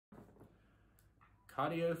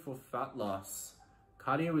Cardio for fat loss.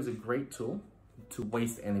 Cardio is a great tool to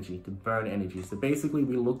waste energy, to burn energy. So basically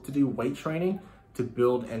we look to do weight training to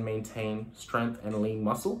build and maintain strength and lean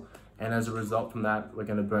muscle. And as a result from that, we're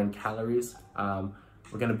gonna burn calories.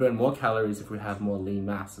 We're gonna burn more calories if we have more lean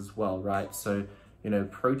mass as well, right? So, you know,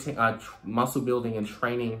 protein, muscle building and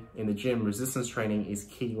training in the gym, resistance training is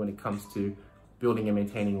key when it comes to building and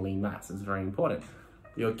maintaining lean mass. It's very important.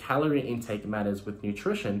 Your calorie intake matters with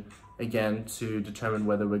nutrition, again, to determine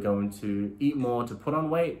whether we're going to eat more to put on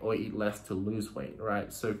weight or eat less to lose weight,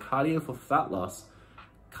 right? So cardio for fat loss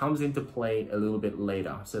comes into play a little bit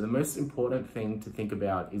later. So the most important thing to think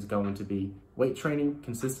about is going to be weight training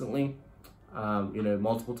consistently, you know,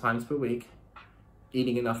 multiple times per week,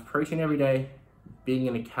 eating enough protein every day, being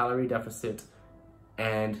in a calorie deficit,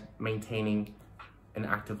 and maintaining an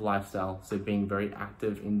active lifestyle. So being very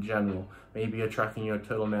active in general. Maybe you're tracking your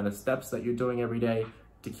total amount of steps that you're doing every day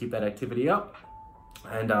to keep that activity up.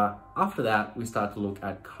 And after that, we start to look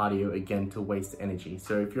at cardio again to waste energy.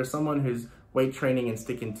 So if you're someone who's weight training and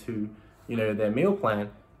sticking to, you know, their meal plan,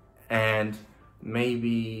 and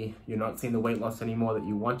maybe you're not seeing the weight loss anymore that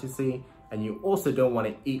you want to see, and you also don't want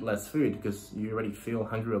to eat less food because you already feel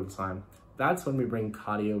hungry all the time, that's when we bring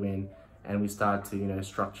cardio in and we start to, you know,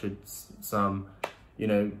 structure some, you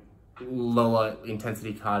know, lower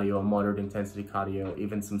intensity cardio or moderate intensity cardio,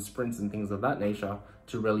 even some sprints and things of that nature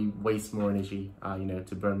to really waste more energy, you know,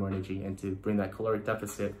 to burn more energy and to bring that caloric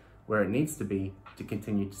deficit where it needs to be to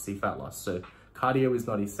continue to see fat loss. So cardio is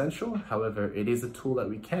not essential. However, it is a tool that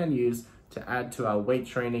we can use to add to our weight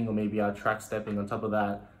training or maybe our track stepping on top of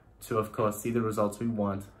that to, of course, see the results we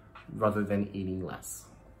want rather than eating less.